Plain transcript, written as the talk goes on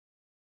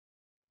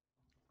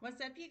What's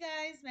up, you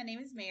guys? My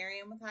name is Mary.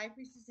 I'm with High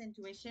Priestess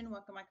Intuition.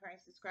 Welcome, my current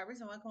subscribers,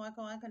 and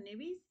welcome,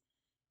 newbies.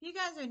 If you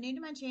guys are new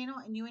to my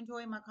channel and you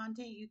enjoy my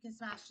content, you can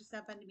smash the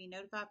sub button to be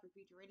notified for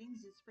future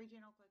readings. This is free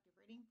general collective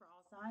reading for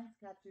all signs,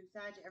 Capricorn,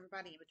 Sag,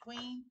 everybody in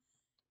between.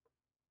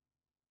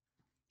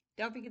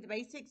 Don't forget the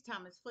basics.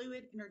 Time is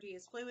fluid. Energy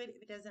is fluid.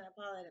 If it doesn't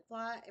apply, let it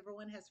fly.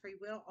 Everyone has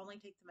free will. Only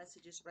take the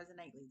messages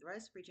resonate. Leave the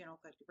rest. Free general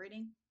collective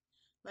reading.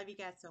 Love you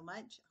guys so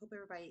much. Hope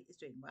everybody is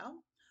doing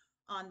well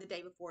on the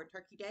day before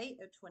Turkey Day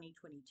of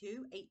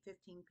 2022,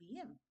 8:15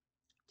 p.m.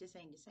 Just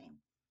saying, just saying.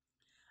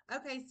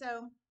 Okay,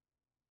 so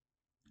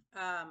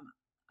I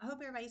hope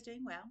everybody's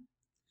doing well.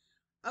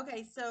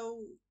 Okay,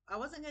 so I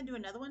wasn't going to do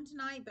another one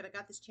tonight, but I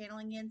got this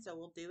channeling in, so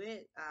we'll do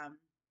it.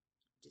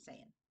 Just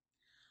saying.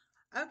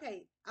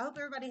 Okay, I hope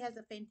everybody has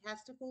a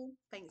fantastical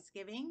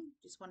Thanksgiving.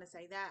 Just want to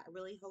say that. I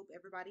really hope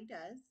everybody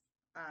does.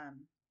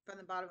 From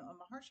the bottom of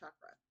my heart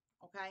chakra.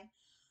 Okay.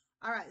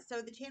 All right.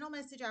 So the channel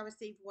message I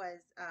received was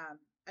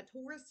a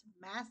Taurus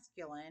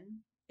masculine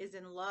is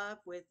in love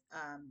with,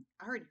 I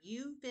heard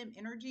you, fem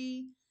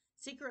energy,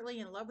 secretly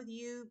in love with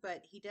you,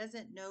 but he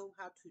doesn't know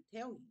how to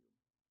tell you.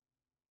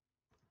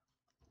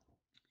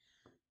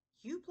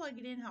 You plug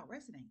it in how it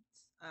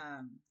resonates.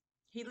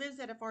 He lives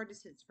at a far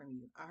distance from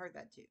you. I heard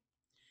that too.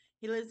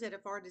 He lives at a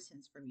far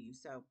distance from you.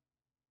 So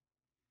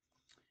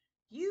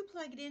you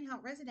plug it in how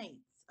it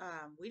resonates.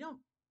 We don't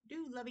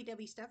do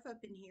lovey-dovey stuff up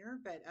in here,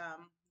 but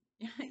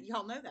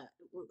y'all know that.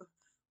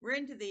 We're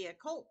into the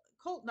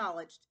cult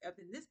knowledge up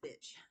in this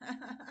bitch.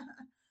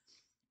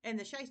 And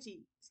the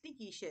shisty,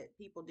 sneaky shit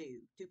people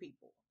do to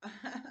people.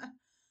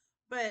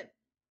 But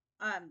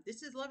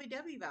this is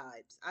lovey-dovey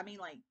vibes. I mean,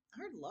 like,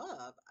 I heard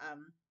love.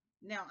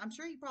 Now, I'm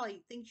sure he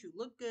probably thinks you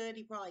look good.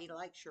 He probably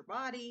likes your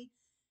body,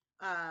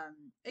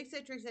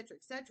 etc., etc.,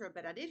 etc.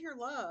 But I did hear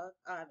love,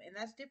 and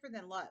that's different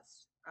than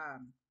lust.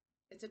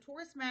 It's a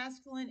Taurus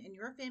masculine and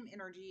your femme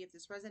energy, if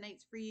this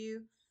resonates for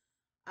you.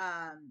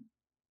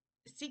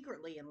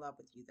 Secretly in love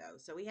with you, though.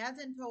 So he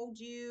hasn't told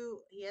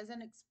you, he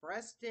hasn't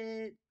expressed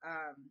it,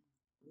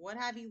 what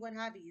have you,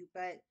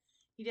 but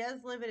he does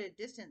live at a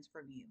distance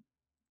from you,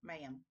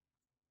 ma'am,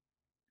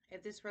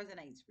 if this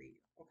resonates for you,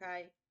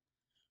 okay?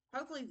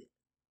 Hopefully,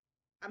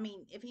 I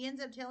mean, if he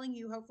ends up telling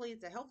you, hopefully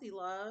it's a healthy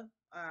love.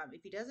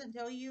 If he doesn't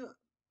tell you,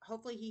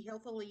 hopefully he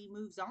healthily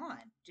moves on.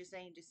 Just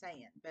saying, just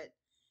saying. But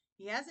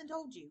he hasn't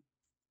told you.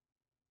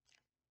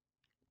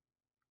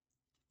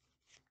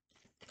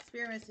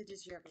 Spirit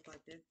messages you have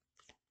reflected.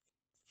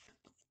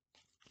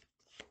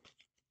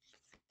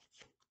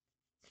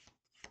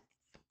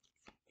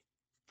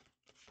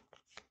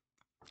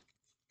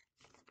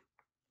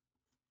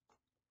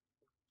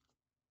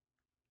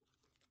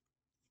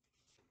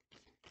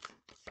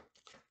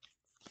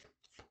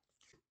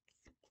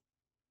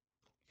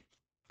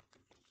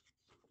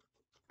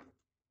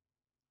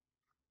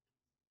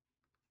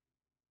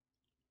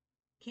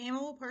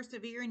 Camel will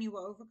persevere and you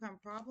will overcome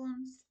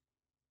problems.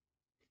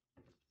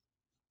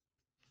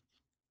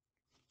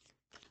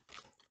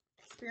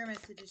 Spirit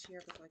messages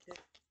here reflected.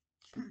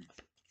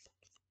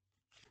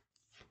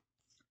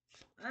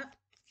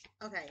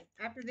 Okay,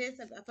 after this,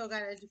 I feel like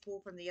I had to pull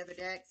from the other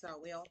deck, so I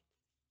will.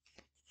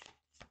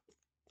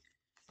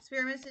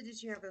 Spirit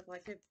messages here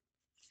reflected.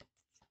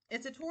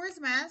 It's a Taurus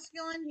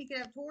masculine. He could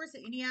have Taurus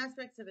at any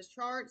aspects of his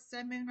chart.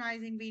 Sun, Moon,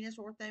 Rising, Venus,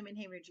 Ortho, and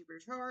Hammer, Jupiter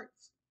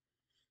charts.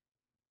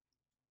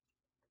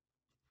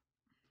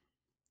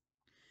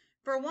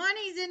 For one,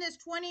 he's in his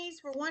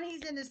 20s. For one,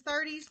 he's in his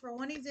 30s. For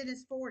one, he's in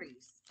his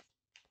 40s.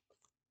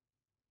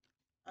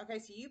 Okay,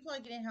 so you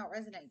plug it in how it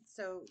resonates.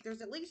 So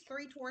there's at least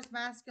 3 Taurus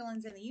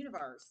masculines in the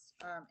universe.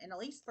 And at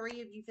least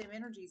 3 of you femme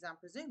energies, I'm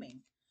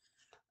presuming.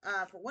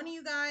 For one of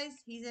you guys,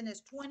 he's in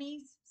his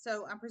 20s.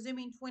 So I'm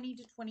presuming 20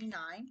 to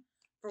 29.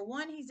 For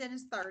one, he's in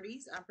his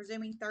 30s. I'm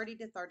presuming 30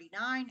 to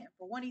 39. And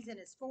for one, he's in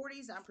his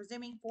 40s. I'm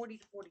presuming 40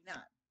 to 49.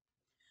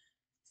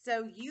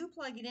 So you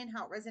plug it in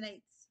how it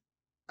resonates.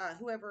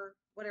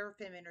 Whatever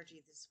femme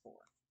energy this is for.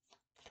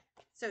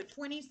 So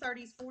 20s,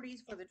 30s, 40s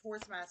for the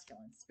Taurus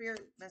masculine.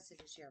 Spirit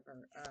messages here are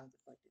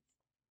reflected.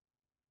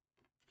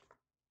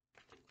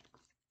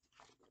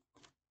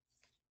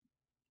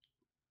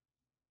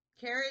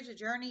 Carriage, a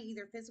journey,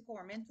 either physical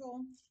or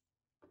mental.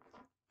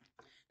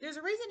 There's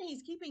a reason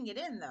he's keeping it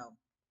in, though.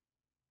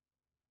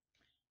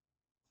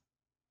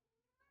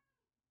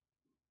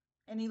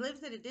 And he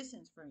lives at a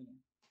distance from you.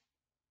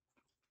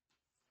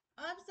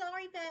 I'm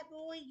sorry, fat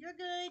boy. You're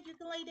good. You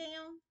can lay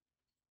down.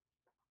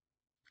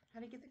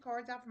 Had to get the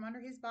cards out from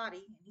under his body.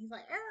 And he's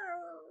like,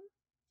 oh,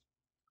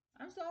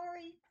 I'm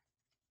sorry.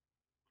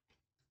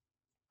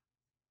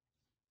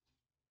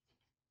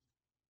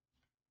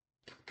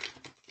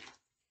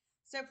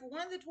 So for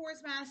one of the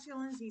Taurus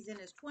masculines, he's in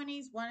his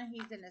 20s. One,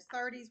 he's in his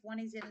 30s. One,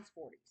 he's in his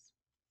 40s.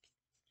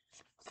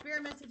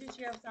 Spirit messages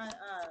you have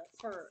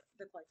for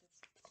the collectors.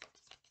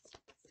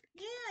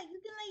 Yeah, you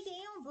can lay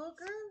down,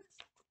 Booker.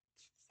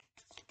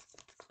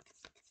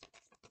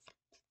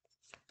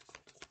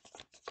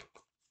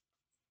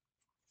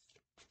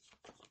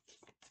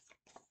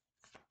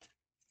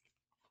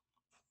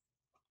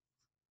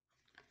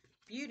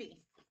 Beauty.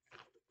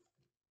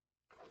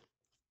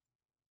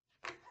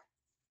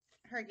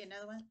 Hurry, get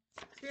another one.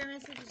 Spirit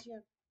messages you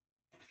have.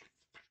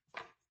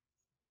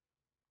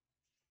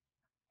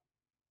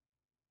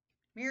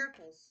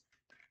 Miracles.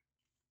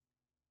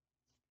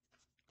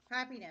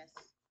 Happiness.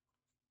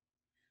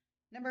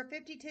 Number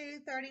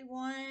 52,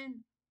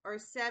 31, or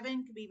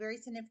 7 could be very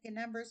significant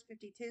numbers.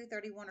 52,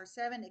 31, or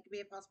 7. It could be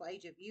a possible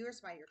age of you or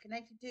somebody you're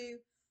connected to,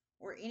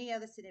 or any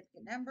other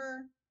significant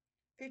number.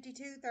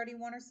 52,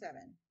 31, or 7.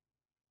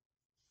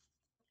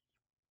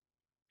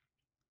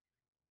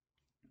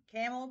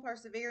 Camel,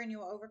 persevere and you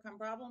will overcome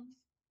problems.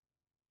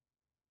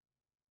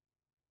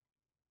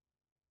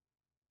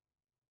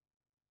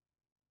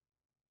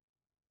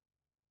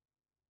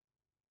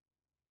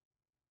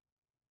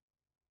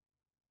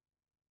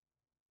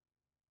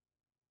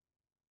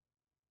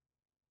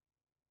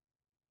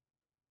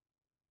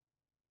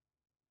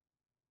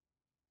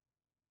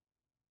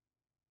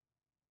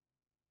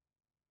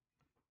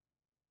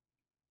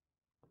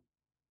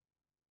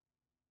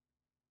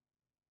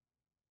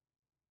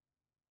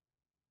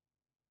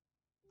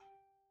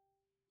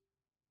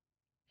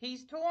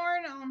 He's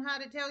torn on how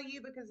to tell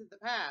you because of the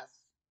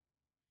past.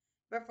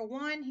 But for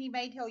one, he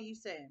may tell you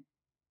soon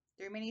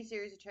through many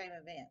series of chain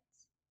events.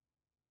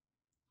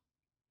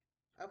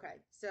 Okay,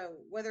 so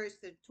whether it's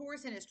the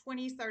Taurus in his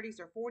 20s,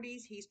 30s, or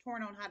 40s, he's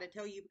torn on how to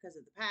tell you because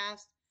of the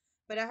past.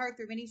 But I heard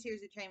through many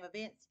series of chain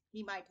events,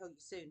 he might tell you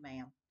soon,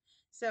 ma'am.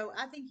 So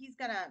I think he's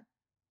going to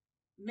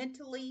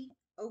mentally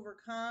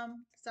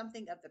overcome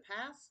something of the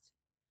past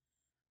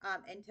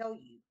and tell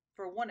you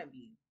for one of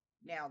you.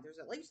 Now, there's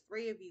at least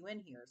 3 of you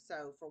in here.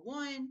 So for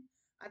one,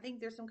 I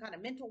think there's some kind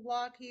of mental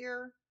block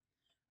here.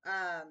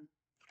 Um,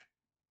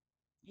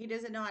 he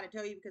doesn't know how to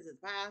tell you because of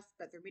the past,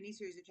 but through many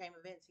series of chain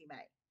events, he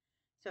may.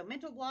 So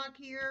mental block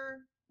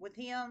here with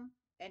him,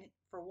 and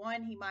for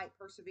one, he might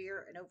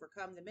persevere and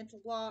overcome the mental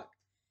block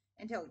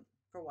and tell you,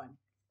 for one.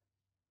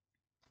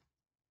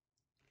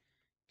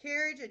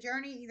 Carriage, a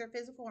journey, either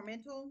physical or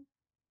mental.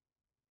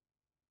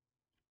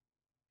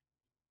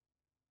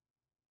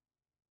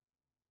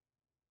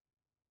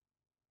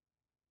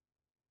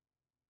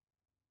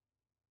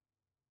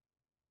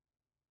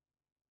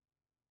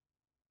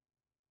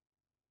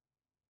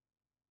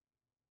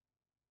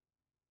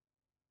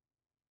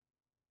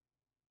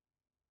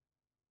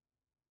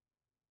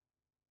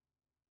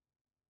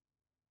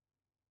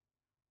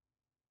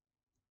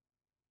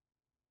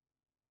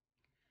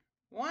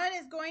 One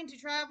is going to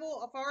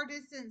travel a far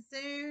distance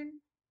soon.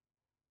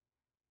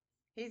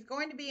 He's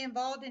going to be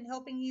involved in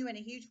helping you in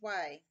a huge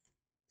way.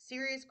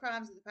 Serious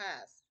crimes of the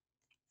past.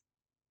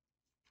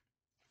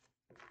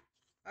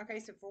 Okay,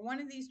 so for one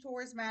of these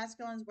Taurus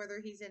masculines,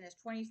 whether he's in his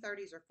 20s,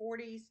 30s, or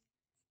 40s,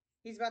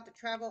 he's about to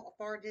travel a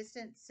far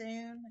distance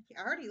soon.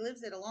 I heard he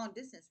lives at a long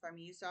distance from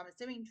you, so I'm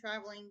assuming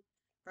traveling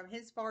from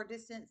his far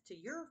distance to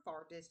your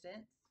far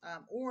distance,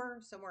 or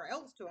somewhere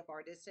else to a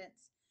far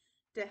distance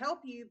to help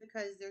you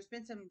because there's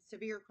been some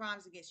severe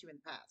crimes against you in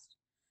the past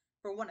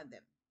for one of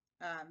them.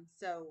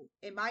 So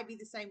it might be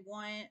the same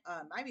one,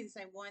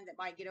 that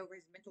might get over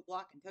his mental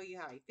block and tell you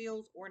how he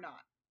feels or not.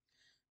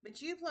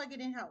 But you plug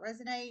it in how it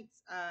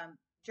resonates.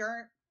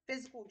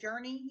 Physical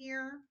journey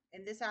here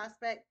in this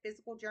aspect,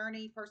 physical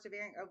journey,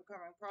 persevering,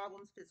 overcoming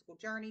problems, physical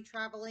journey,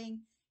 traveling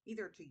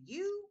either to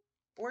you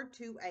or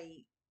to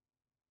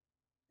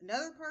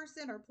another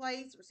person or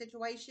place or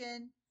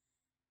situation,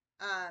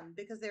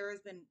 because there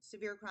has been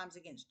severe crimes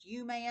against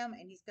you, ma'am,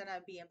 and he's going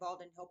to be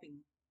involved in helping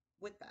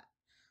with that.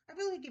 I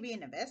feel he could be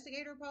an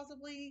investigator,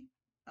 possibly,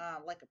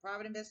 like a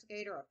private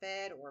investigator, a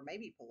Fed, or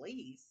maybe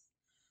police,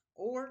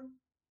 or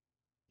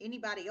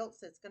anybody else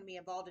that's going to be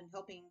involved in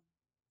helping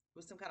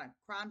with some kind of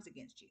crimes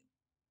against you.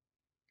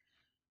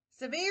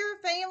 Severe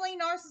family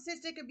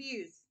narcissistic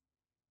abuse.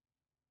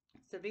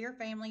 Severe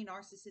family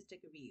narcissistic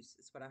abuse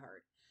is what I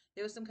heard.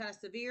 There was some kind of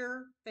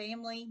severe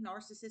family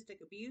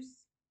narcissistic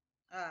abuse.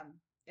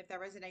 If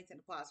that resonates and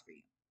applies for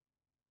you,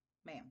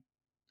 ma'am.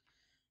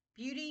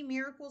 Beauty,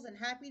 miracles, and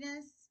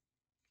happiness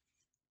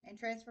and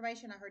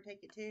transformation. I heard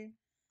take it too.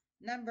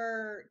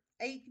 Number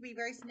 8 could be a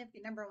very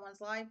significant number in one's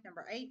life.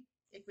 Number 8,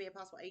 it could be a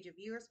possible age of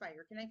you or somebody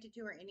you're connected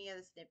to or any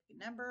other significant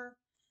number.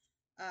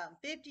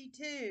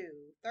 52,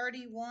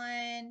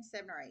 31,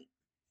 7, or 8.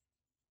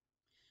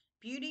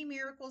 Beauty,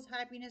 miracles,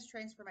 happiness,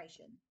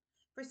 transformation.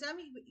 For some,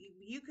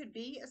 you could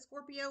be a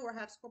Scorpio or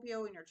have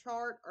Scorpio in your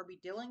chart or be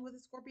dealing with a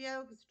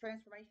Scorpio because the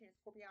transformation is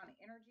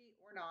Scorpionic energy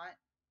or not.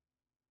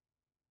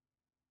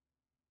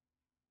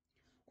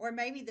 Or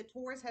maybe the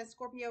Taurus has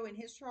Scorpio in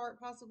his chart,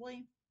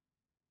 possibly.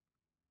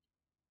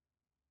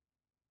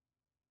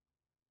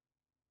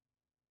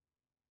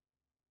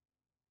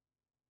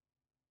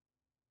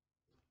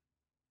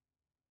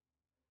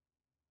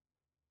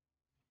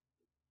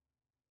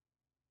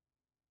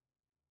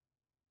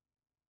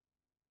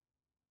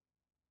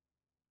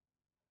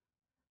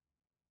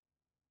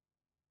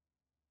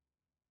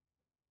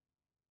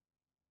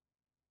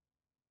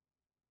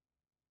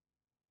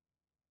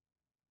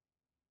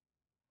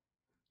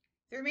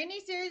 Through many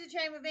series of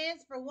chain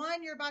events, for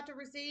one, you're about to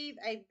receive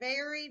a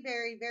very,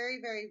 very, very,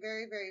 very,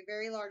 very, very,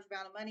 very large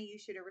amount of money you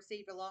should have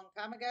received a long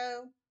time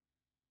ago.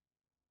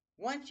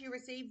 Once you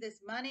receive this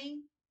money,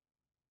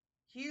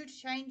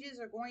 Huge changes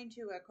are going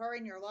to occur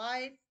in your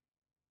life,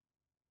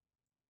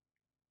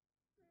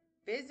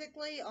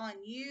 physically, on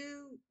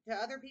you, to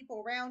other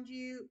people around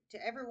you,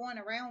 to everyone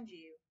around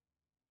you.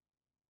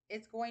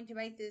 It's going to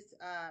make this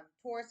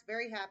Taurus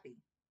very happy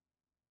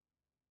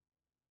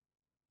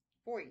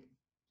for you.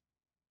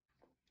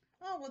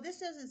 Oh, well, this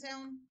doesn't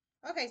sound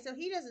okay. So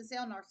he doesn't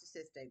sound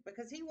narcissistic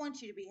because he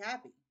wants you to be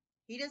happy.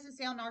 He doesn't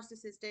sound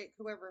narcissistic,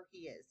 whoever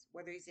he is,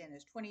 whether he's in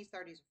his 20s,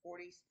 30s, or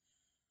 40s.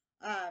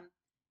 Um,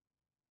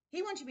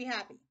 he wants you to be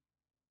happy.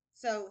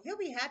 So he'll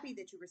be happy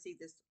that you receive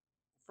this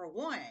for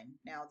one.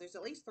 Now, there's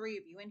at least three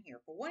of you in here.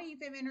 For one of you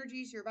fem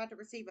energies, you're about to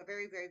receive a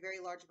very, very, very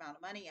large amount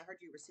of money. I heard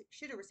you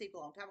should have received a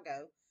long time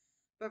ago,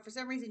 but for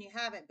some reason you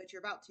haven't, but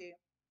you're about to.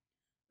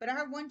 But I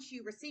heard once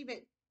you receive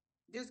it,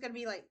 there's going to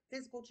be like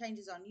physical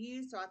changes on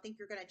you. So I think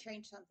you're going to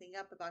change something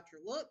up about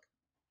your look,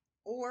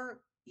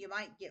 or you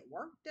might get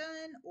work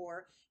done,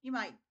 or you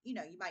might, you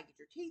might get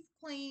your teeth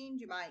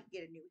cleaned, you might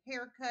get a new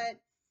haircut,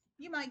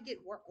 you might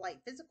get work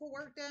like physical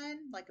work done,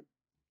 like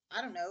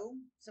I don't know,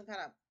 some kind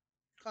of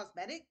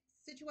cosmetic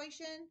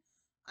situation.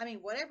 I mean,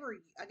 whatever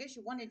I guess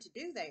you wanted to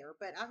do there,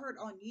 but I heard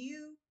on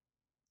you,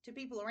 to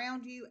people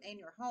around you, and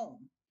your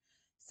home.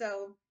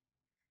 So,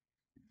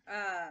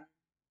 um,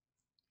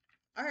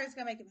 I heard it's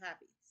gonna make him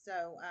happy.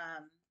 So,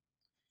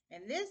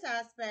 in this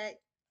aspect,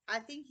 I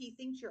think he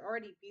thinks you're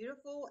already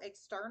beautiful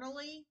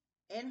externally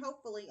and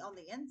hopefully on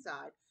the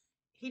inside.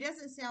 He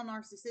doesn't sound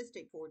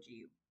narcissistic towards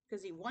you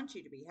because he wants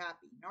you to be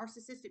happy.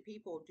 Narcissistic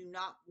people do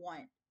not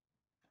want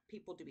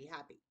people to be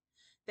happy.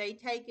 They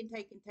take and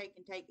take and take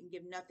and take and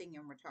give nothing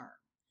in return.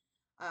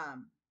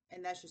 Um,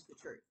 and that's just the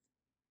truth.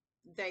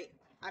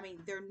 I mean,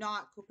 they're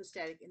not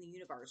copacetic in the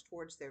universe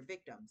towards their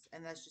victims,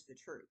 and that's just the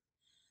truth.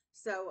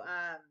 So,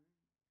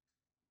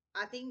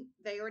 I think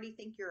they already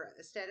think you're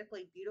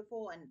aesthetically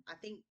beautiful, and I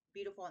think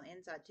beautiful on the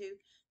inside too.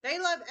 They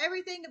love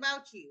everything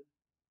about you.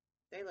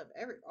 They love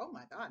oh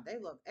my God, they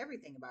love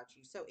everything about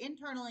you. So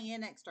internally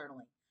and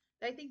externally.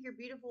 They think you're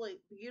beautiful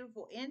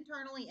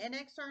internally and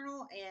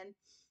external. And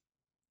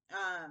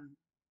um,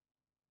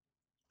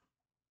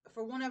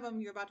 for one of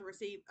them, you're about to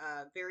receive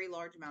a very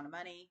large amount of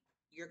money.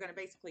 You're going to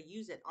basically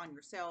use it on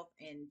yourself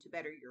and to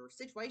better your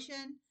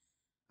situation.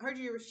 I heard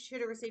you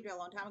should have received it a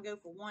long time ago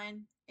for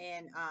one.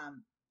 And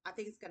I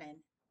think it's going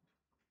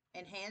to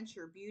enhance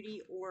your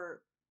beauty,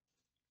 or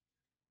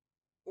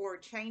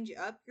change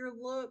up your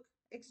look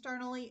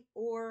externally,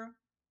 or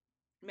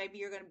maybe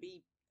you're going to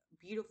be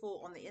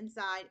beautiful on the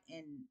inside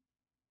and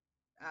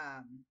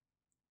um,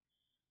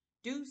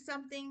 do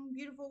something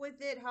beautiful with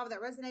it, however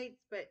that resonates.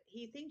 But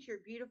he thinks you're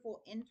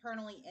beautiful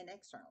internally and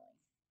externally.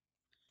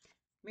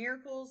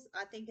 Miracles,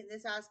 I think in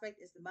this aspect,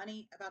 is the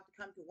money about to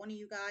come to one of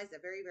you guys, a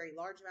very, very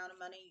large amount of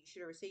money you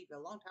should have received a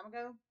long time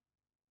ago.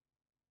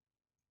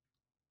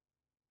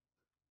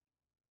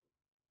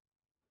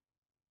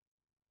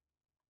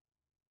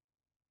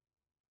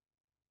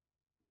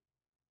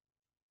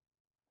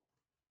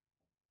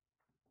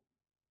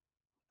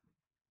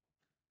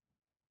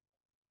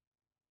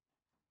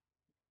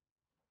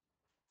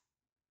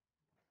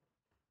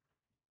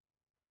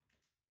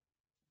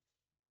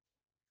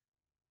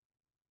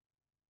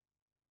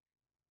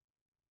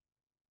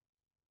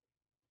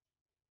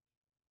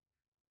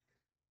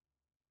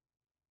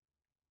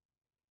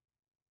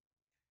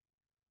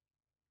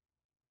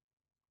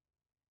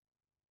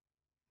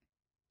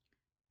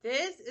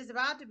 This is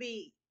about to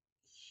be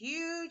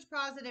huge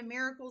positive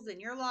miracles in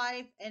your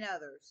life and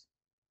others.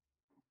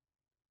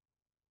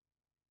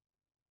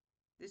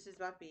 This is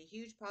about to be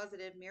huge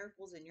positive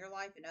miracles in your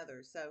life and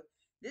others. So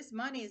this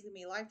money is going to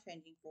be life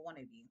changing for one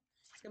of you.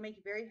 It's going to make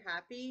you very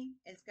happy.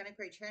 It's going to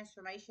create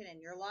transformation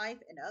in your life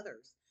and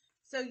others.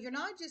 So you're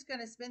not just going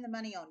to spend the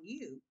money on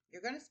you.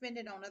 You're going to spend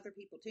it on other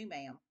people too,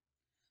 ma'am.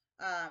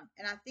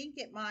 And I think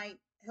it might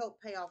help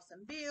pay off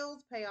some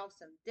bills, pay off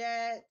some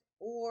debt,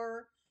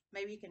 or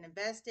maybe you can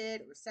invest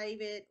it or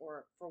save it.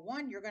 Or for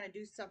one, you're going to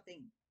do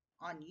something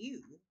on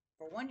you.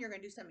 For one, you're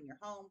going to do something in your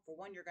home. For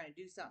one, you're going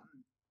to do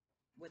something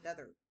with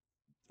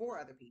for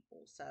other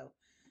people. So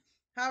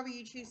however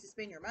you choose to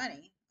spend your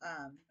money.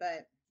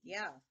 But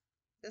yeah,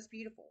 that's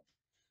beautiful.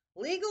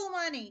 Legal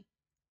money.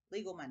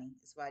 Legal money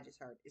is what I just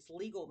heard. It's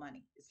legal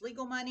money. It's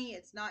legal money.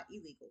 It's not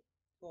illegal.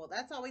 Well,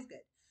 that's always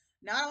good.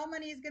 Not all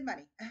money is good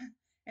money.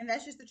 And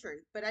that's just the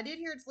truth. But I did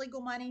hear it's legal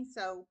money.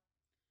 So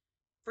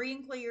free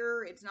and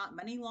clear. It's not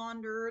money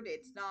laundered.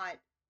 It's not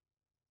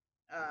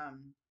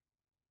um,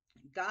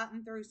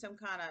 gotten through some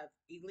kind of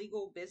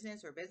illegal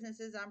business or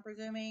businesses, I'm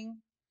presuming.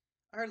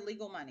 I heard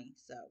legal money.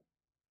 So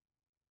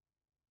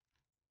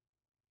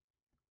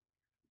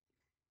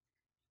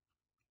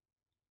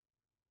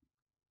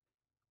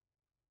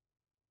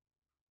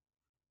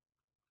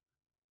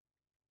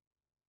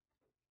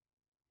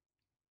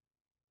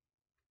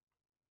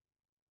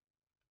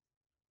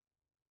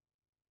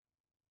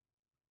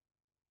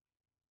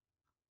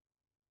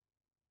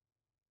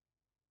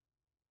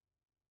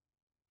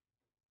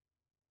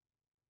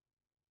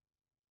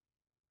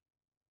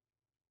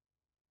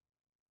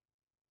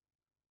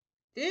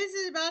this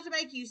is about to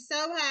make you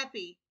so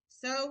happy.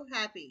 So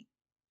happy.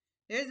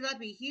 There's about to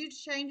be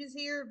huge changes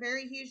here,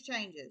 very huge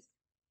changes.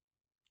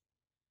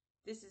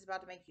 This is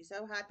about to make you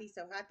so happy,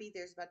 so happy.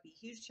 There's about to be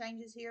huge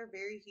changes here,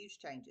 very huge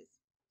changes.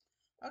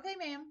 Okay,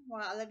 ma'am.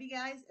 Well, I love you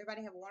guys.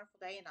 Everybody have a wonderful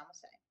day, and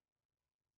namaste.